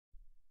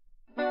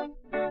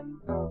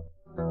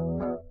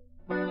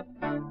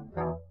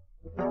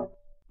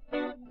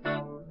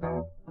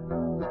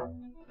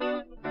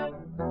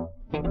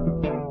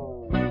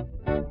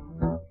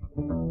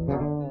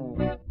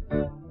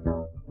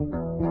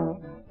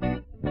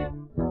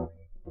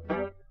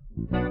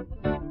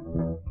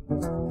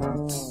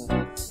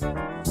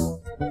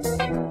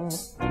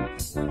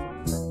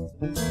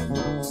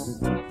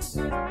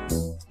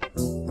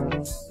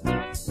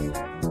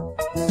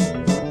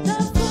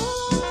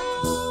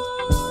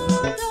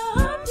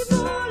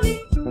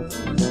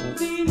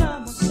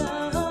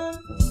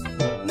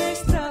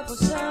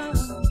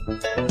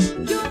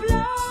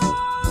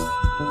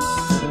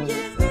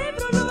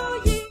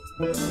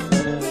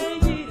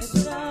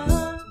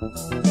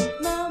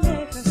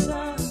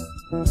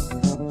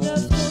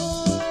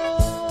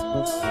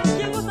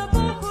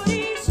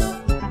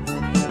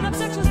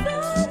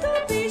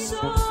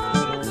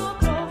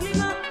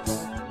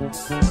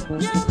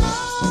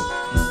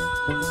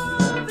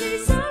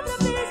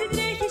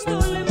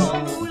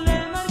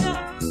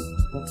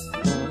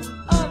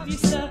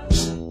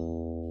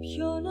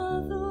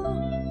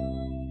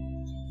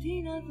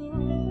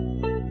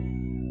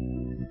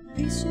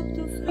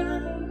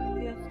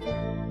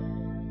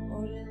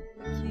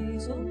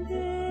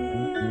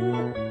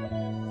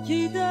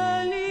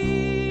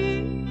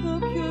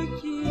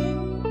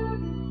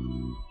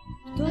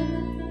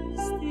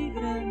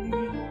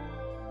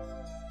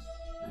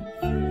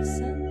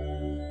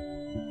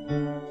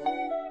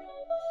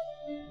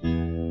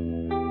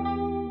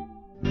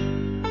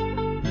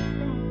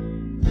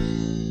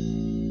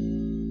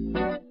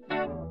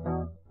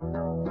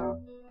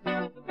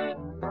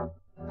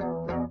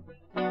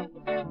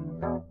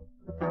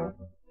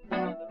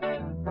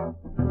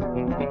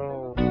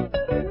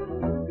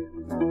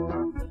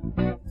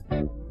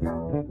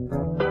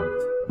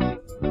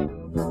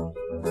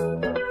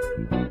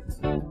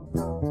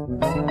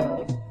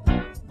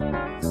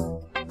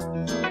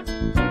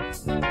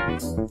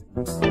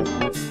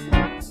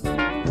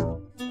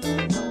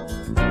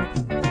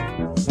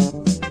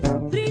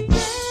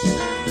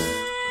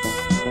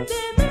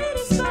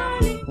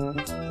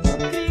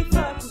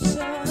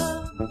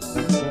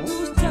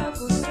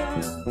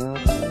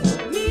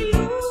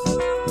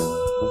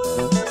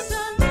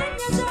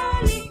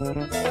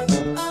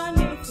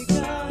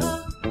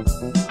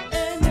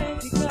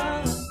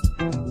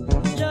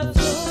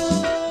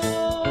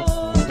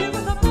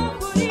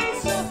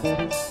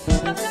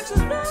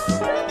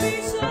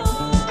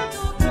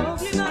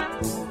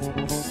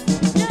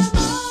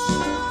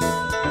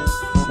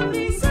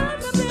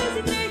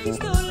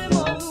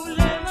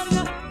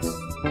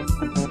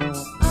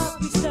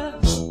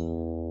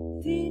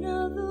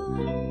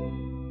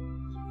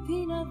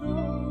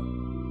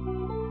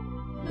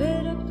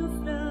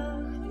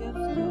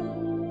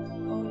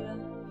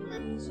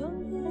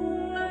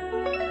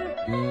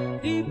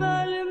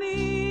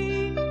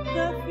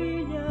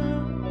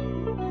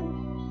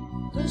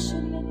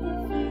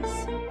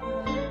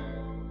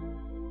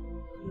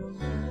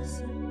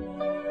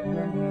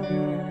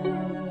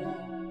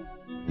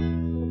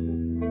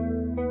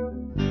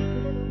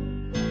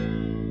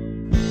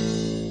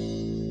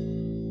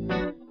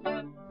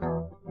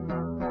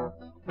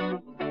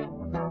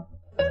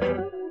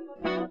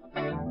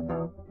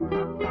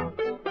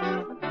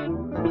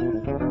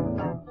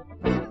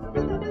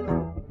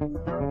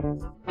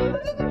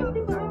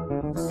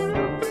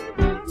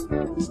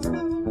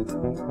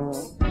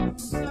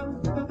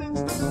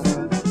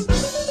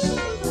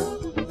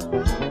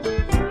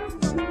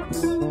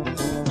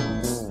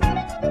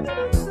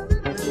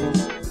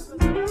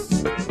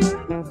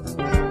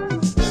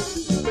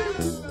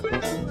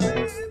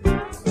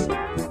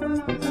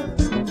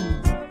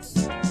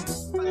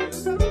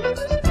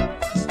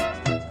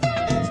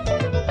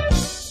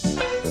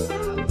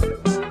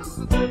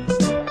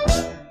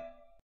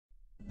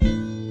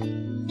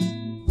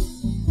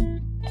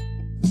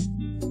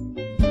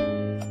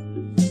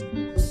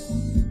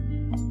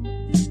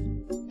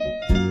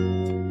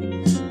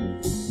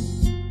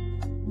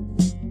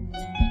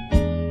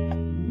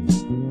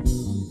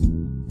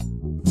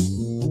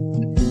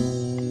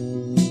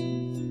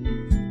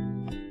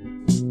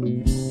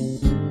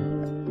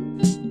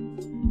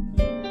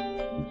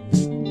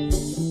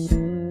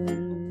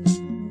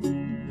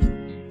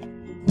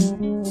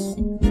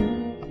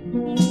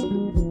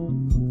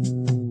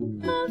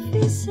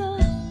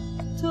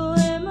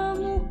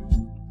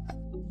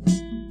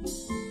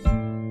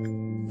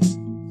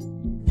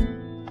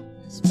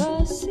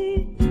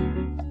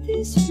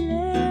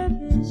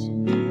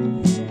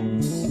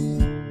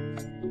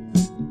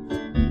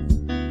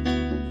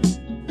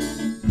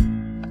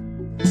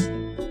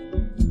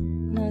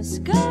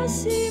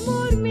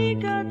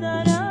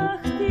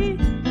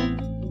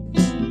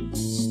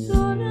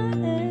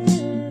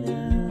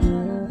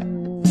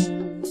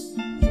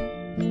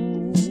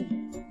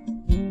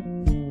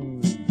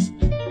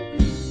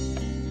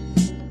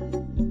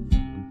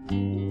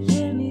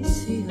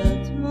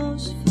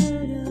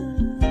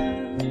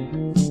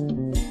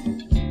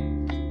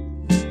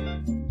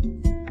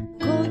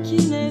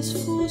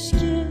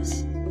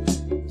Φούσκες,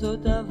 το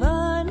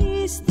ταβάνι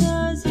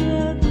στάζει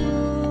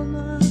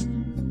ακόμα.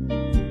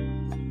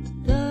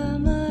 Τα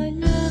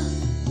μαλλιά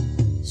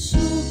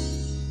σου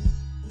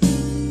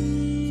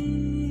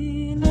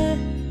είναι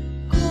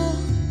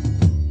κόκκινα.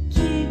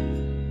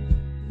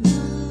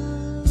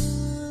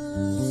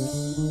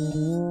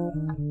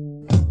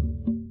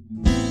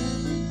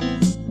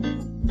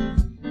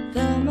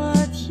 Τα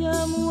μάτια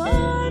μου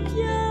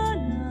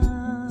αδιάνα,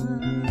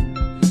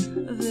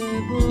 δεν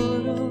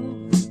μπορώ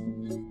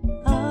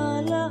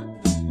άλλα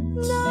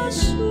να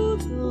σου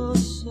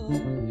δώσω.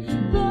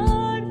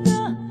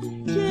 Πάρτα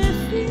και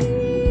φύγε.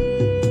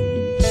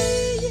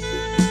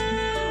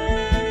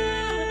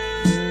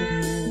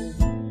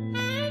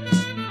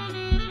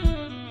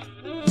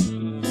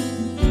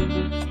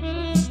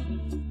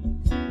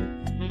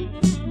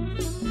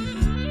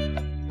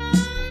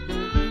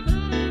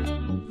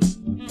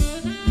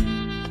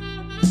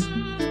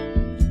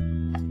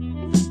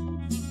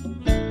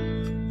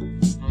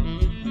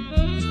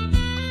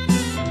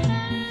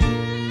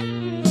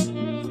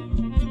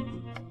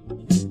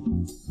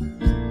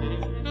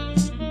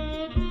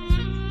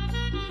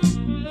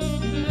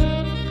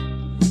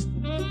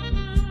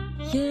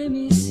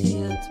 Γέμισε η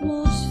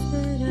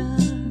ατμόσφαιρα,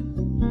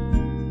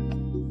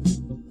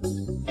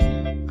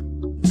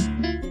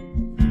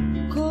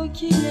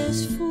 κόκκινες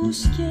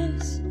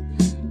φούσκες,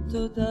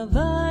 το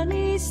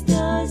ταβάνι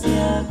στάζει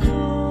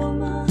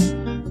ακόμα.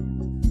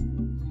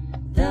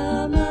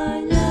 Τα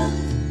μαλλιά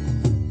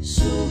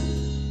σου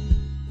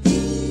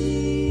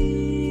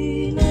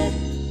είναι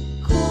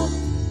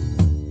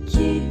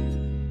κόκκινα.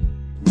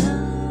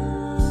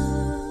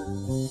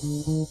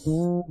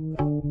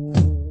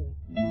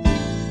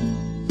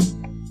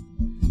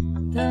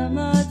 Τα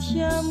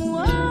μάτια μου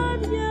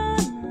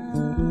αδιάνα,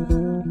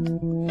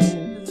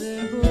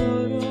 δεν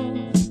μπορώ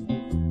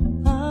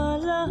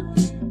άλλα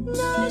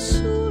να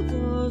σου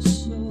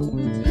δώσω.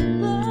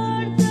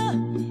 Πάρτα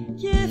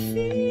και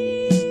φύγε.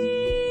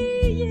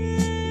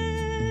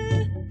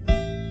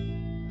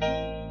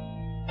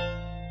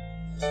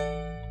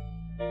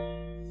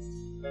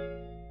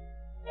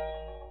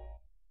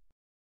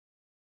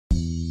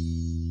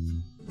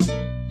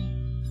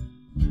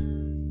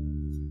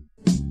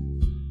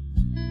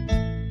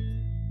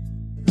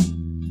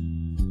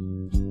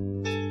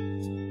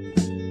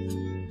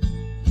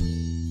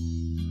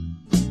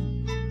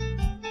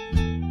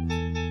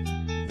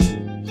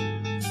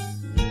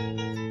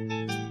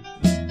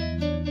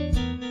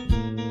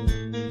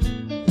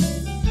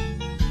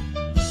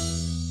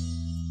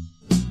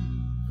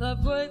 Θα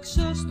βγω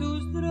έξω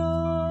στους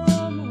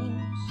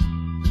δρόμους,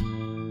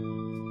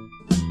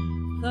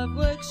 θα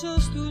βγω έξω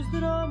στους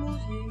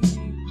δρόμους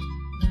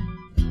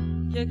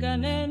και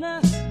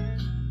κανένας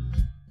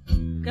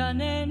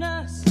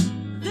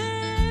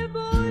δεν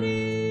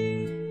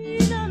μπορεί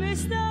να με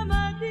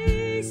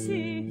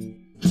σταματήσει.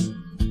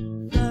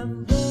 Θα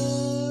βγω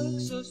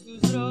έξω στους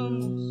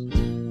δρόμους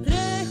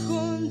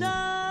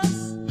τρέχοντας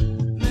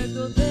με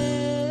το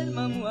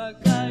δέρμα μου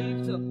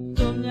ακάλυπτο,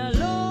 το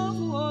μυαλό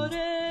μου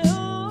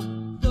ωραίο,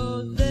 το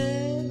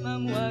δέρμα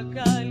μου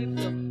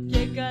ακάλυπτο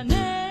και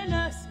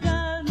κανένας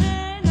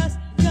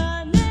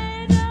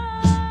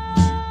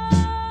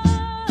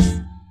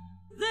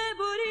δεν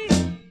μπορεί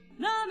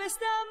να με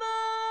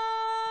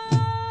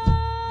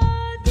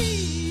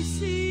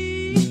σταματήσει.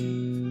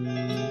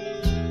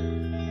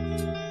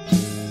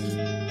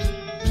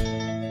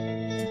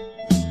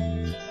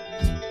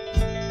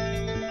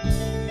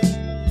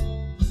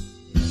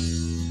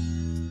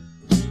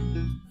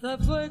 Θα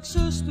βγω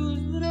έξω στους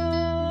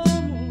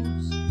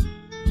δρόμους,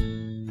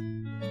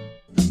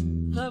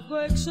 θα βγω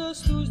έξω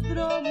στους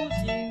δρόμους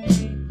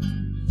γυμνή,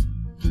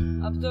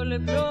 απ'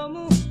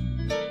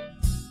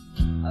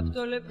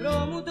 το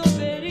λεπρό μου το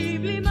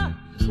περίβλημα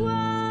που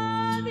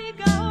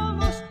άδικα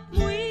όμως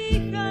μου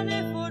είχανε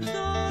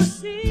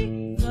φορτώσει.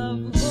 Θα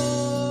βγω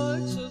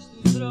έξω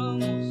στους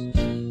δρόμους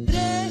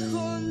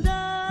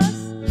τρέχοντας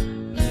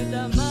με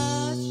τα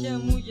μάτια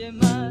μου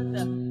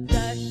γεμάτα,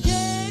 τα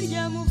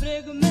χέρια μου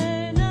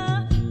βρεγμένα,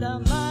 τα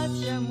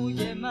μάτια μου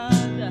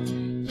γεμάτα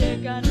και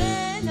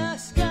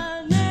κανένας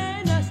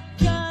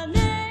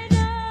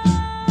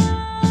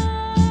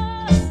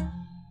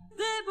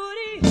δεν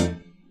μπορεί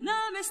να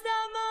με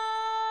σταματήσει.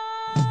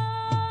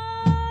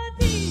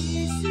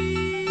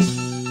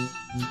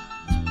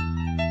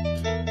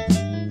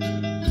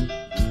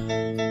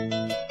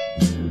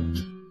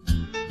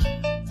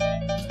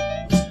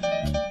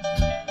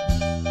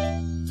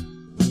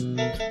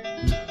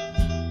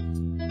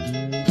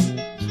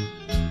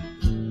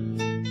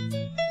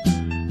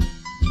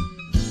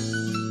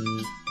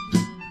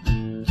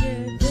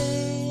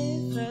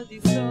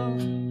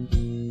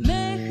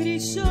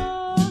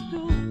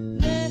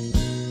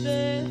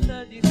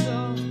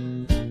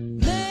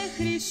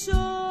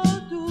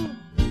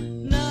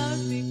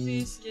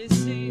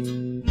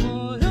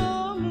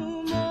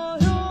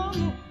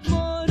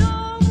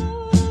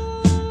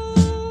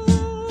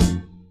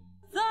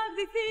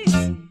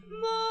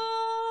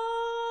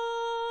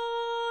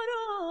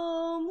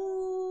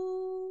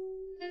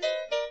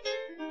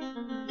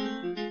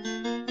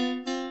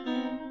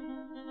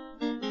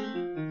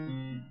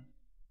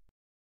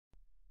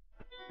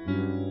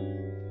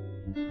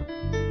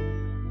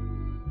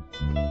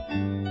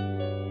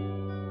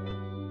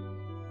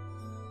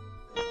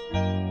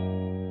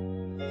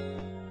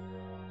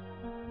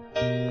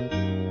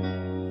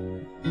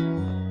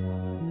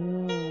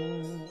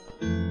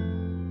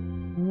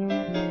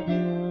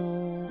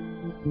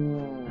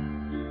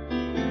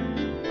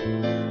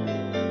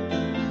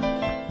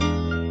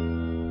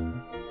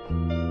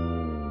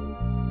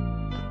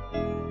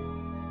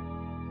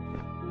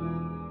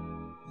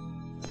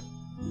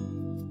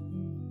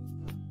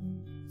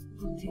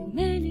 Τι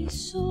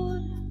μένεις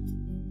όλα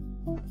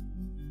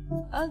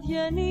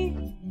αδιανή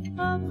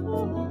από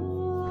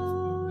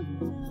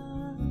όλα.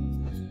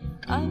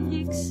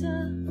 Άγγιξα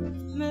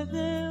με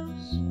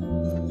δέος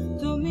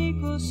το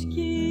μήκος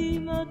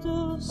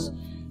κύματος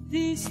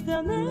της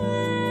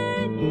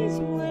θαμμένης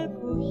μου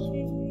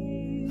εποχής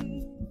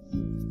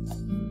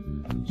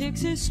και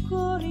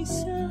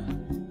ξεσκόνησα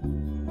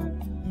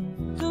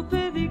το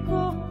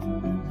παιδικό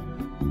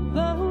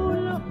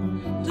Baoulo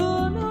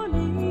των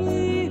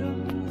ονείρων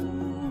μου.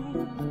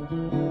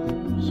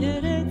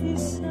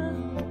 Χαιρέτησα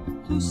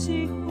τους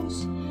ήχους,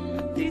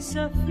 τις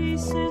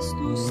αφίσες,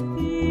 τους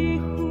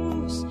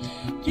τοίχους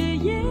και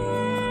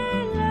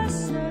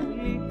γέλασα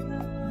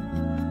γλυκά.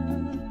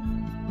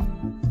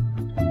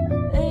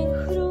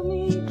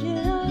 Έγχρωμη και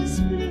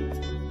άσπρη,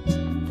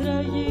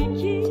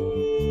 τραγική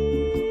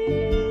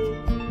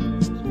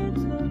και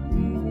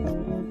τολμηρή,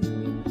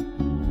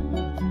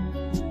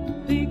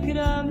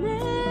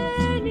 πικραμένη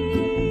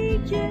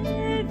και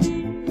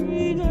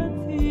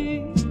δυνατή,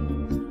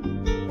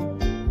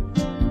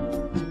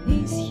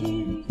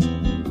 ισχυρή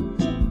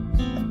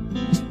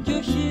κι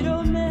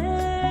οχυρωμένη.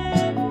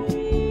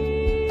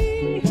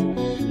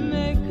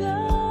 Με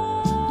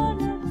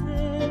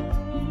κάνατε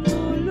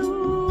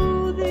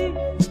λουλούδι,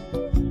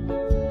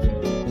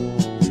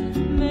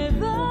 με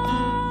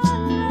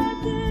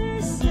βάλατε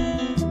σε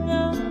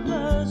ένα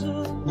βάζο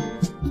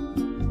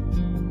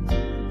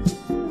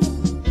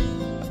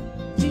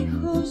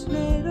δίχως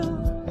νερό.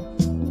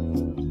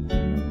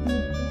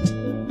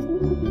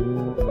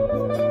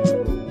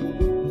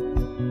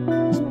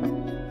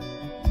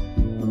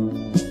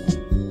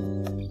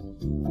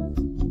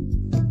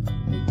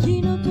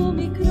 Εκείνο το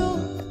μικρό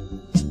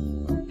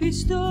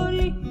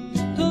πιστόλι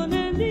των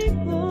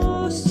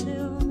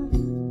εντυπώσεων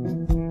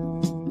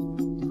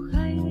το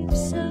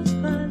χάιδεψα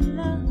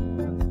παλά,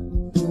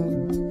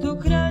 το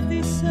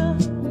κράτησα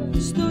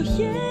στο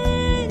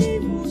χέρι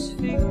μου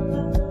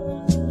σφιχτά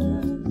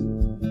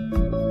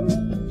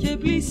και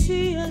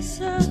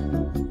πλησίασα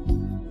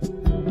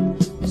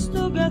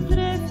στον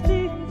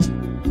καθρέφτη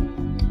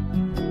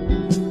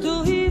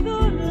το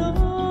είδωλό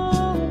μου.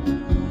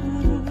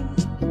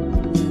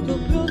 Το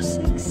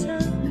πρόσεξα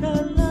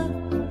καλά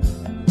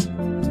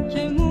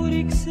και μου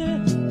ρίξε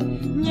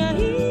μια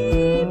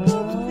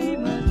ύποπτη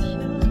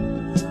ματιά.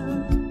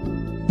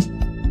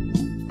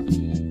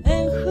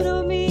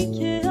 Έγχρωμη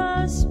και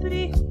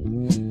άσπρη,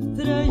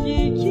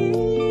 τραγική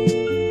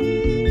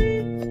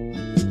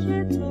και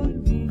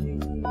τολμηρή,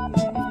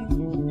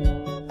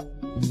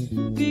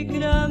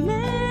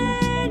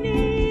 πικραμένη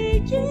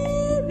και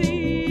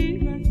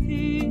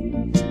δυνατή,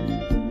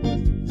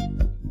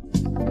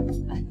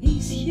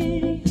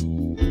 ανίσχυρη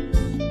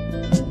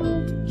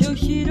κι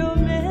οχυρωμένη.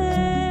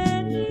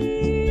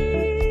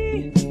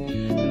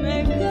 Με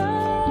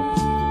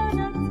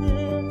κάνατε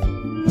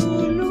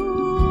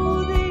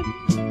λουλούδι,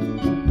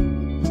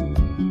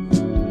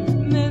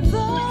 με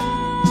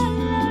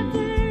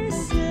βάλατε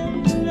σε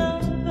ένα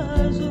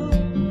βάζο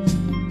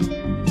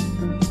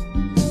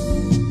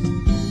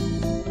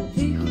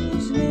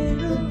δίχως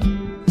νερό.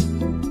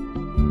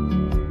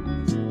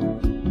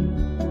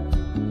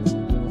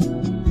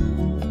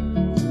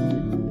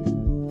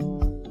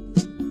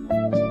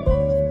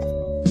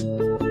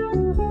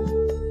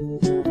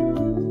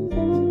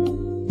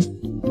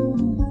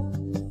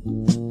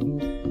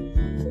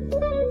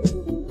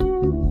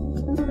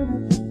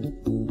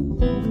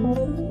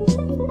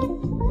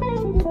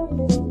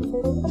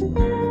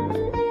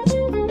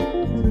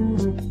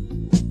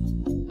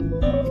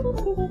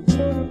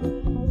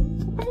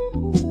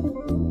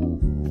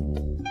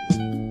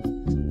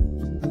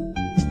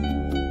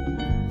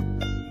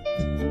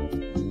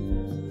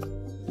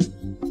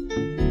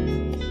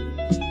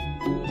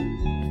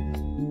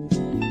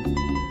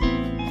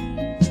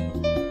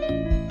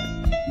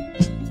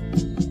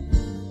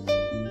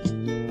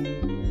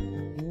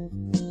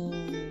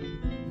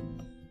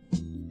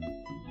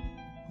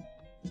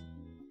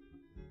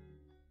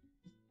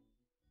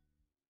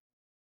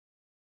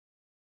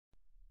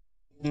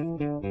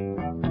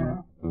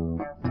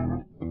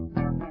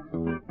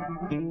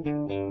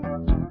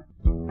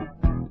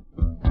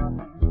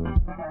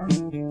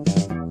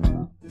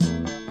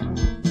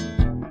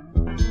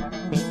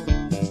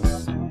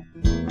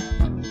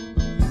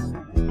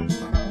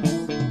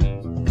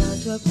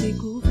 Κάτω απ' την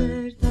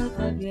κουβέρτα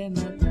τα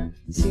βλέμματα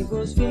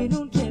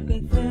σιγοσβήνουν και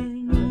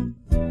πεθαίνουν.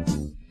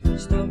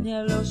 Στο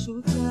μυαλό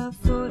σου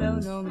διάφορα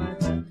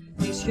ονόματα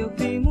τη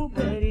σιωπή μου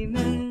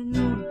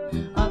περιμένουν.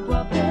 Από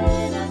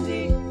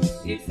απέναντι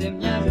ήρθε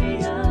μια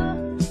γριά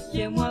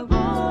και μου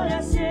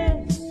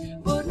αγόρασε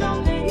πορνό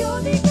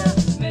περιοδικά.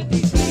 Με τη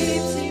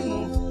θλίψη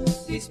μου,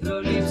 τις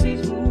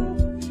προλήψεις μου,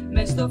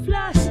 μες στο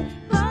φλας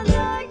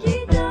πάντα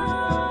κοιτάς.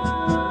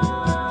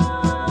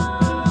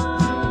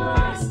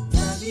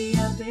 Τα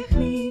τρία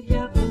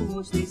παιχνίδια που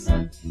μου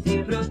στήσαν οι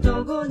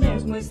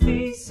πρωτόγονες μου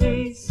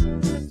αισθήσεις,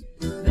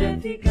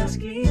 βρέθηκα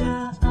σκληρά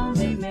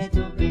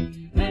αντιμέτωπη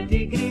με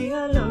την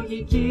κρύα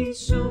λογική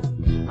σου.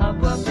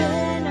 Από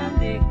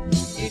απέναντι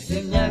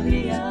ήρθε μια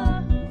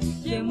γριά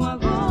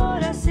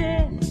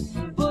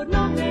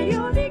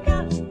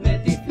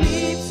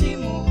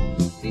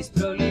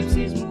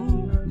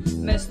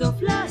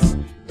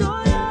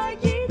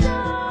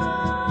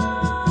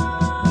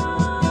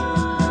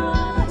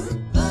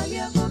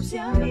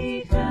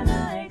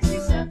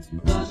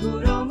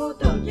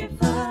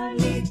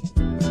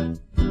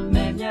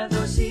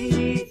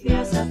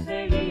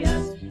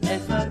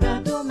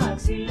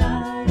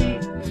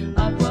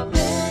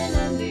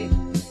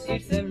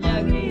ήρθε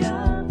μια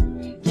γριά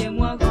και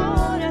μου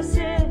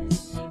αγόρασε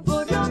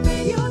πορνό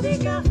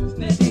περιοδικά.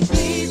 Με τη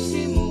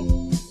θλίψη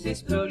μου,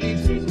 τις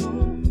προλήψεις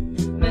μου,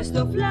 μες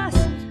στο φλας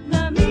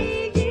να μην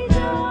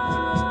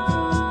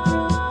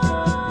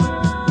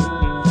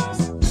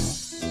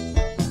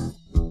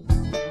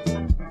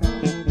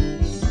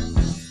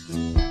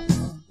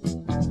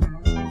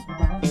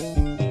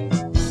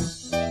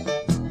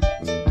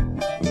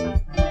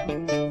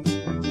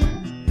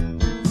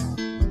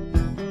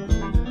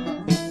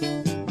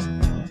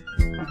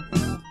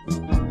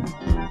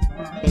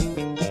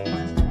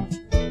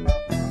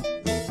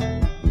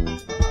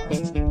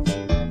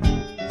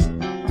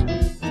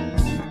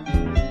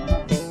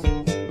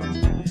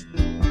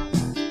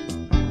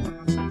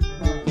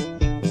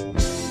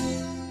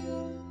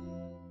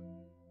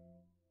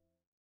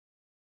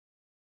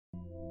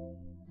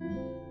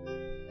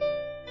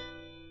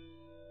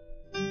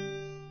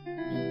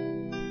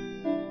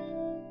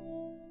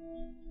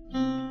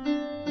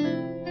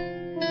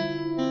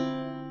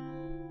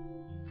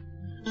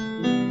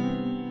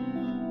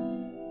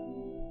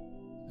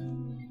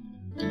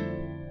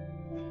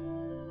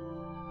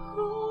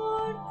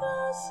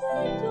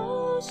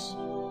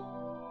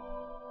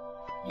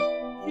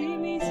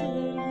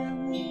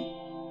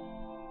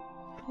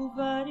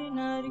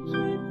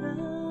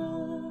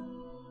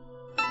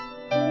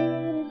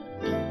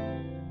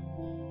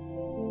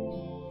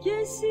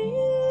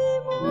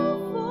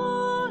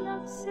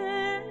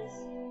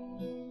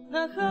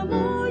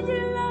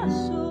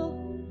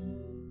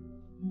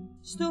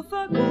στο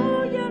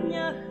φακό για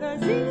μια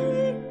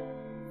χαζή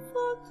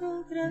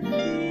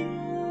φωτογραφία.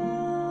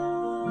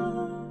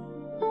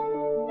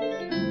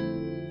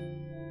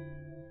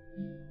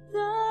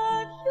 Τα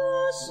δυο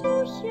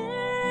σου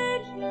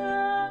χέρια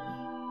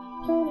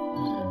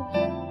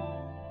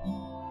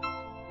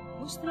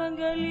μου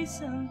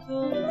στραγγαλίσαν το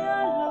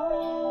μυαλό.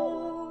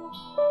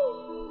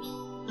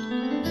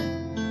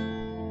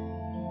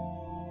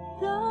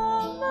 Τα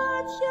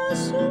μάτια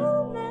σου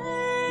με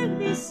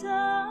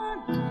έδισαν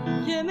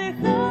και με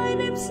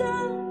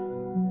χάινεψαν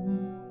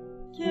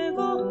κι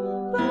εγώ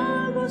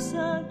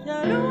πάγωσα κι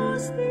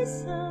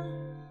αρρώστησα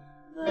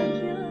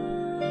βαριά.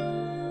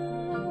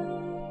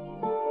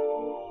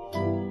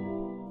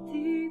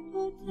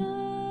 Τίποτα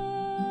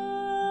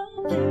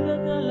δεν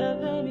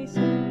καταλαβαίνεις,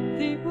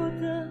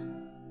 τίποτα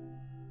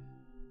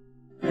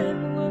δεν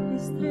μου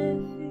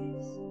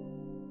επιστρέφεις.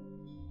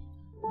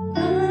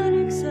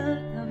 Άνοιξα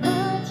τα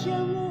μάτια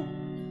μου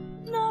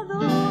να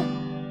δω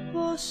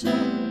πόσο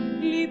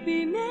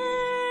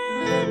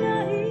λυπημένα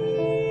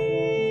είναι.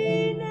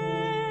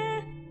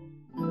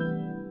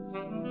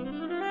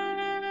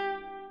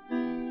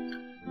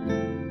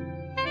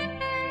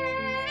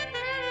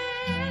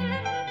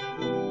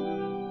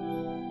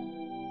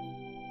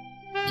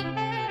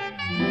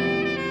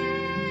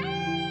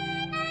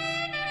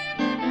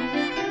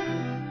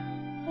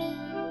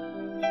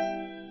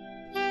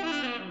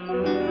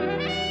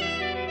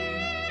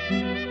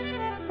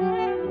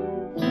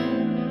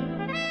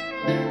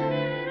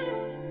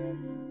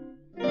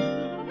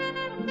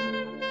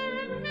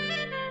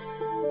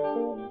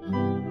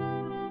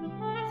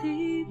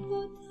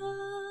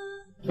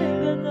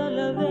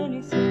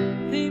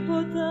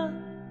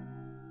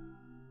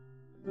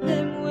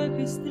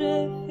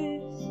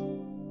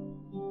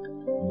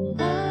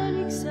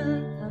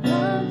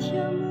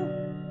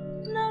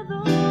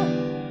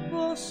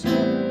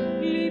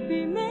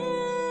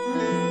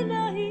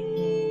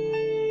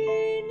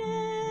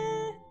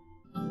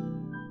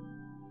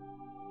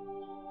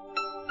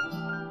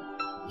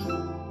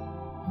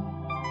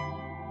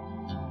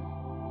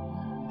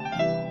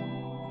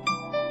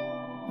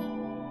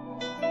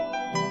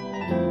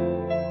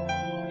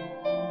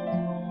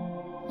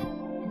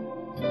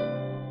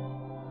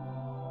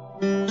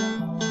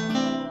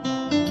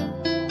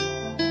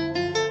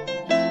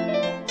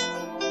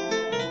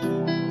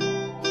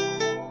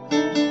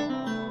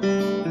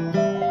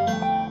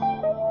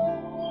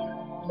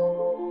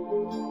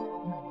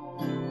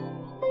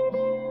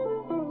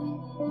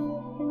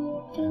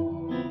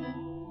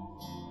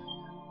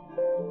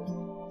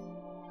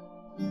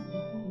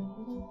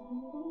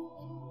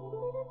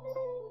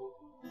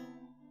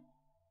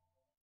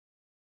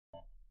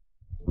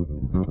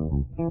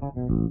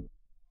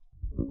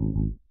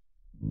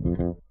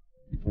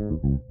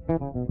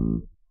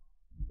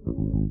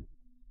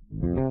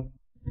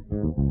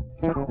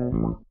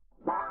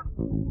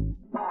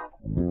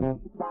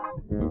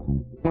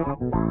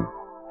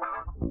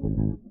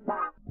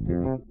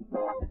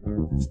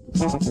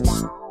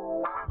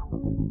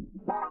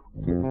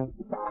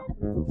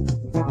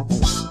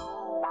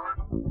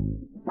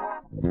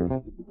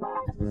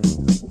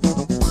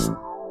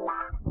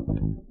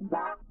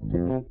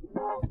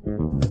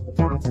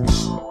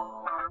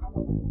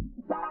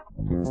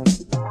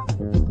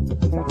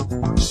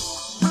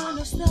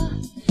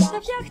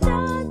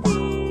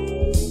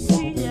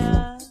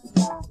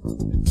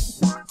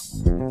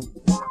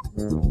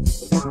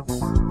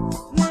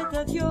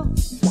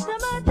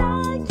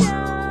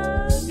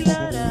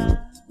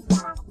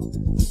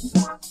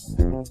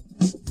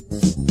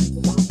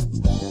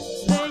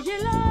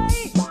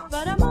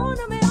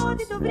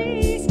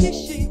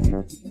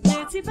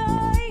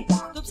 χτυπάει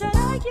το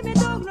ψαράκι με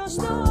το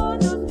γνωστό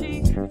το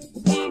τρίκ.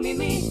 Η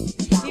μιμή,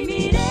 η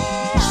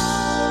μοιραία.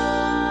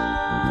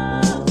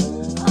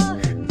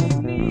 Αχ,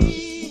 μιμή.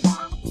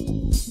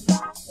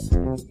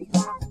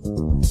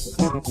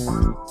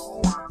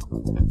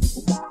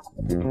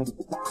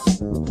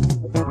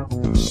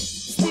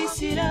 Στη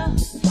σειρά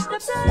τα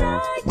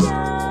ψαράκια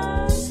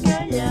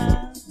σκαλιά.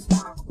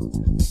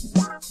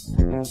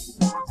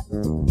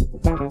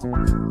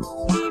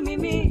 Η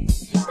μιμή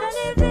τα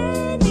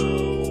ανεβαίνει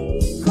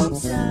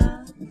κομψά.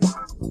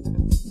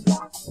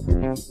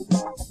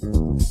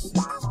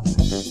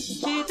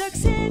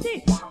 Κοίταξε τι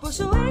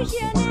πόσο έχει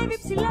ανέβει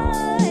ψηλά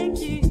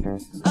εκεί.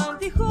 Αν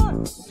τυχόν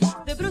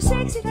δεν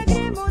προσέξει θα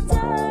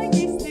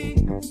κρεμοτσάκιστη.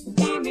 Η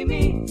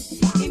μιμή,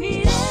 η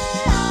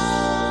μοιραία.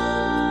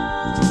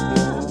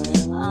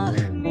 Αχ,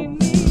 μιμή.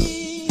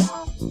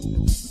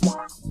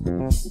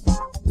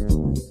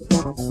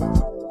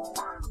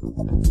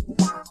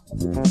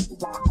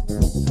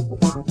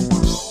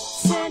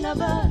 Σε ένα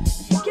μπαρ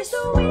και στο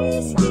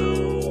ουίσκι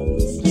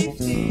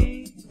σκεφτεί.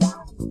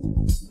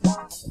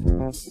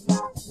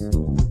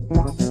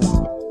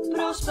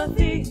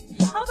 Προσπαθεί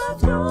από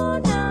αυτό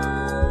να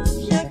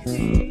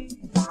φτιαχτεί.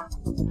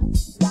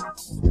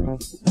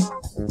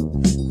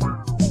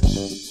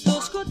 Το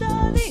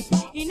σκοτάδι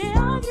είναι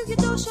άγριο και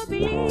τόσο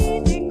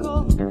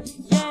απειλητικό.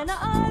 Για ένα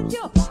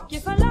άδειο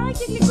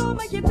κεφαλάκι γλυκό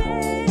μα και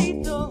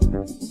περιττό.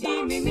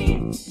 Η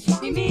μιμή,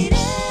 η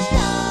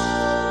μοιραία.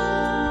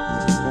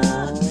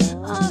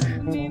 Αχ,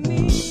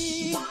 μιμή.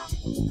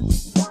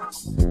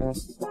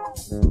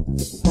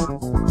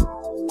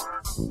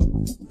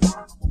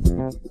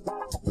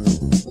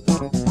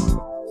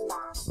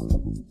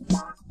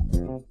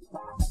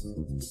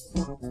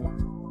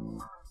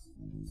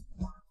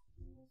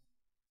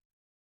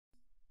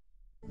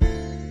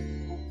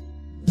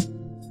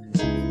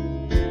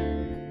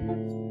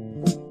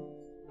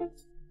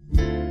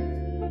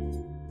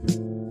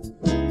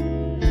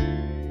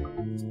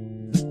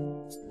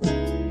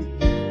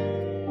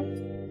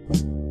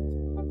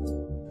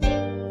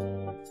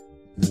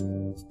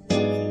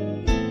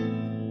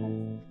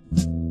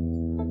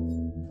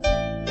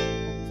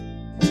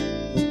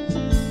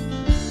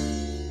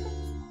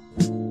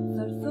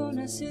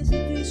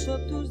 Συζητήσω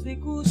απ' τους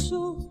δικούς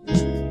σου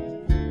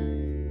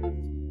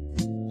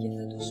και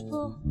θα τους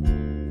πω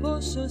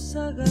πόσο σ'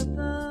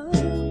 αγαπάω.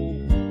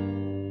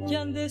 Κι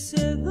αν δεν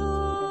σε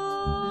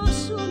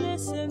δώσουνε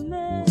σε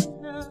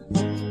μένα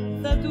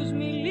θα τους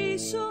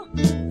μιλήσω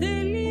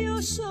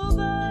τελείως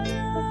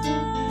σοβαρά.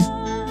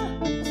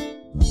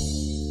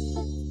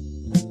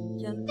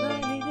 Κι αν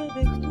πάλι δεν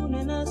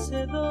δεχτούνε να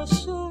σε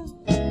δώσουν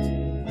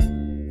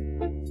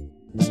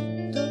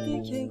τότε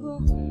κι εγώ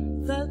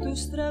θα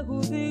τους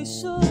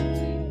τραγουδήσω.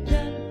 Κι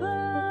αν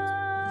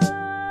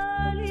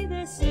πάλι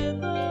δεν σε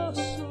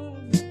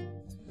δώσουν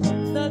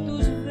θα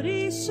τους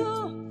βρίσω,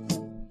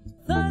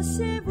 θα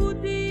σε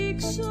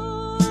βουτήξω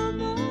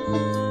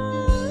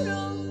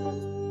μωρό μου.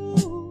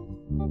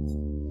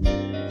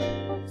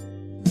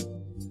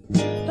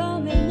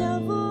 Πάμε μια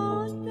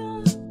βόλτα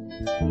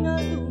να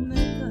δούμε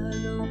τα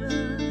λογά.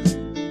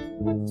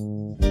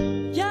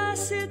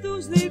 Πιάσε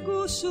τους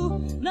δικούς σου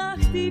να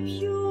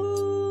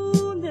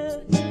χτυπιούνται.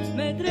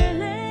 Με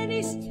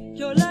τρελαίνεις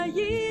κι όλα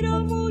γύρω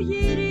μου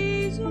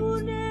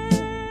γυρίζουνε.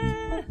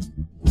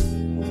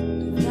 Το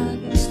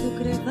βράδυ στο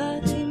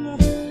κρεβάτι μου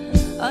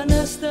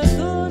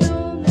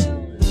αναστατώνομαι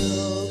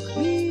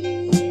ολόκληρη.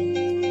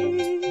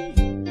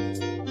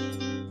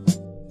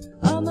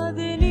 Άμα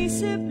δεν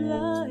είσαι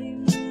πλάι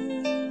μου.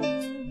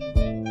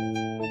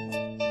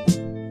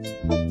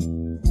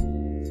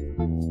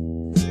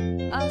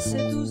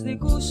 Άσε τους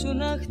δικούς σου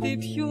να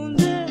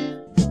χτυπιούνται.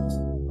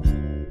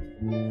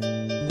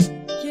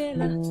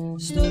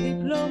 Στο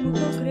διπλό μου το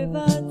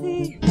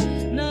κρεβάτι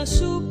να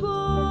σου πω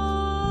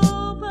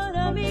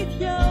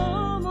παραμύθια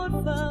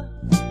όμορφα.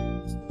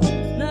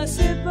 Να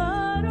σε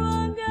πάρω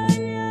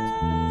αγκαλιά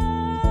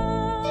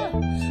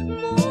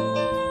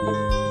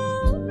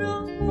μωρό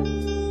μου.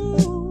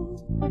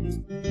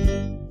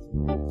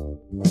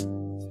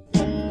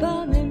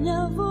 Πάμε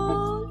μια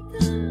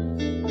βόλτα.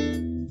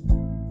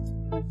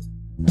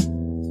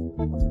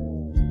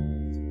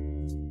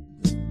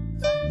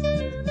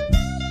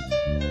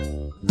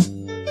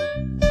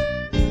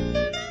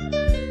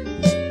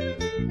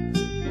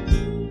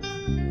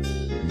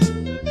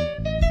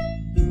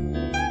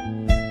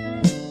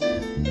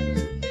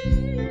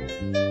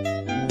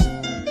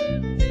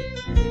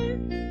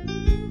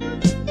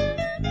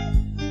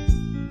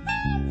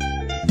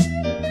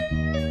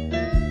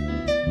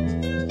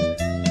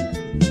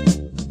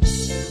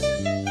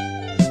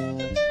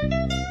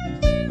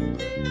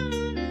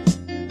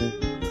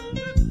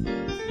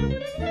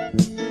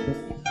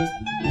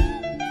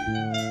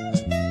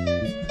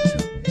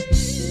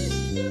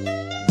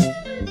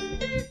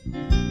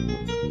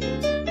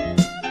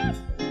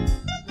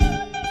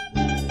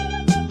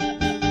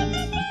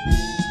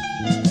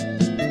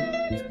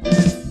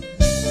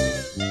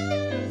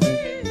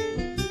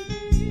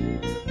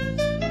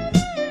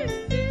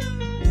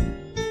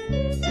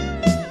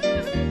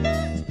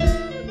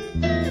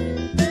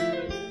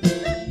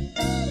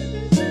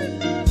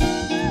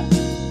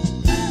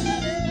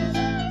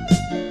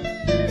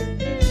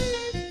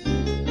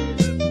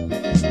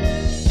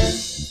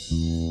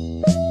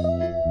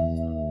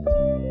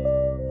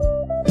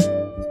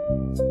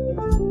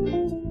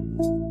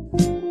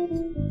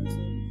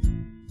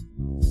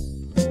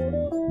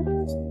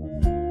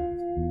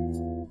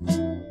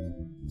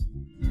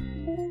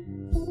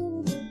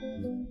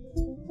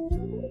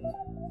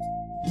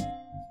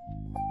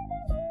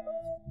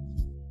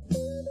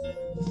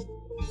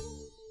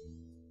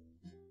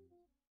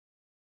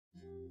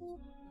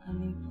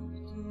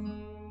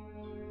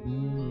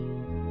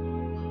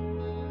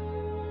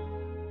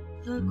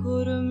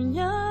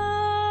 ορμιά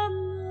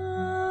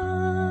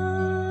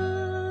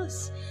μας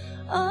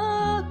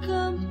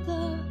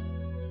άκαμπτα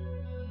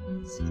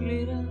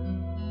σκληρά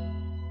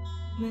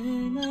με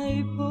ένα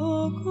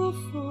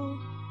υπόκοφο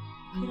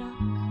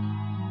κράκ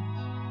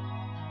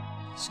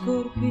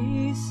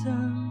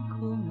σκορπίσαν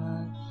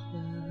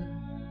κομμάτια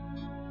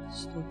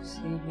στο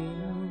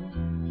ξύλινο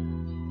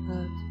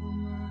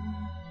πάτωμα.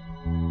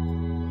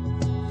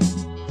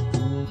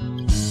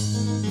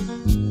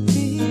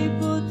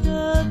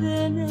 Τίποτα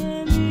δεν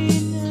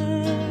έμεινε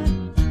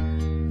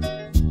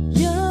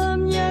για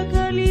μια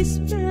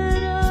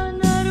καλησπέρα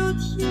να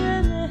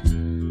ρωτιέμαι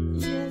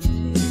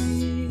γιατί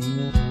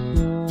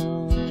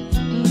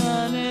να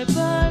είναι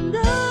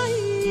πάντα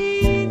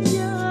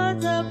ίδια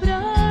τα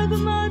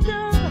πράγματα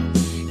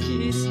κι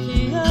η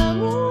σκιά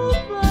μου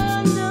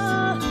πάντα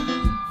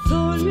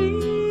θολή.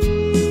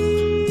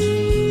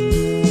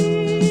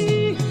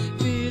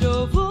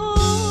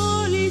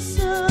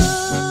 Πυροβόλησα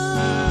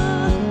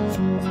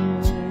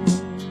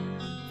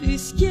τη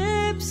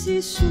σκέψη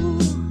σου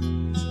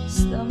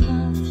στα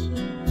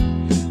μάτια,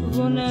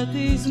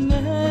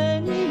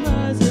 γονατισμένη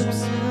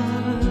μάζεψα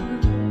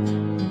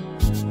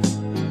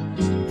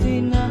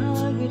την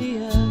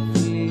άγρια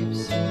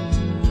θλίψη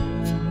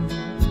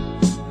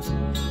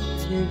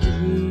και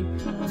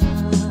βγήκα.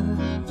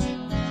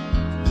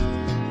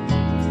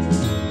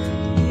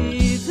 Οι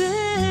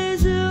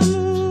ιδέες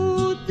μου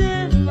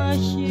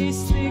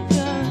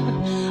τεμαχίστηκαν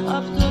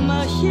απ' το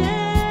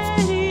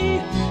μαχαίρι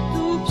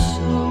του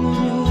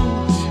ψωμιού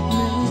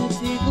με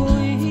τη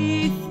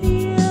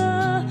βοήθεια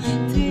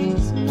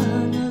της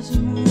μάνας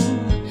μου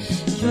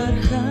κι ο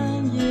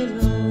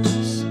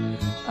αρχάγγελος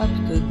απ'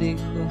 τον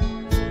τοίχο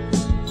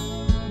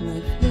με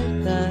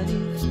φλερτάρει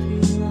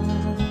φτηνά.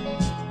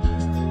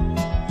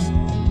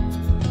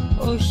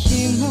 Ο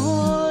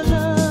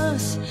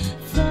χειμώνας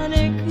θα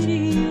είναι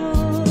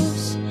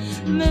κρύος,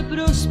 με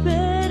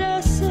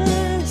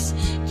προσπέρασες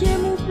και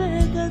μου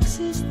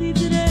πέταξες την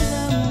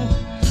τρέλα μου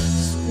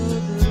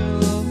στον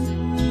δρόμο.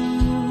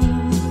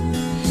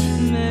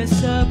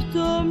 Μέσα απ'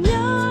 το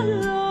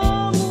μυαλό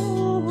μου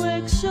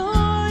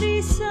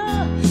εξόρισα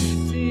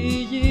τη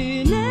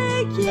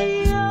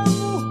γυναικεία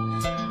μου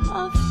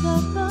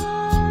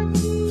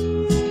αυταπάτη.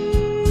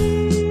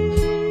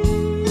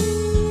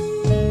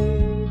 Με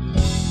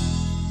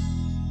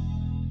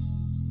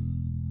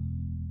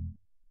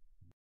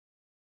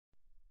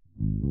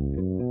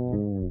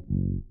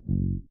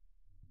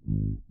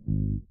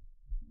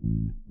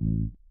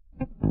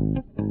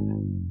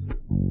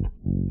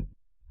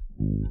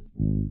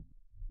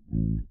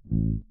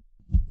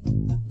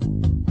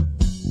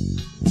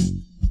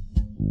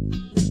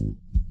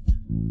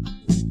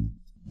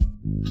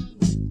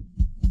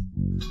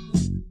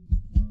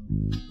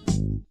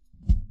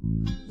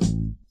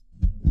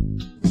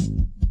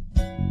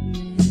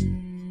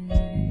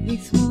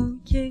ρυθμό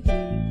και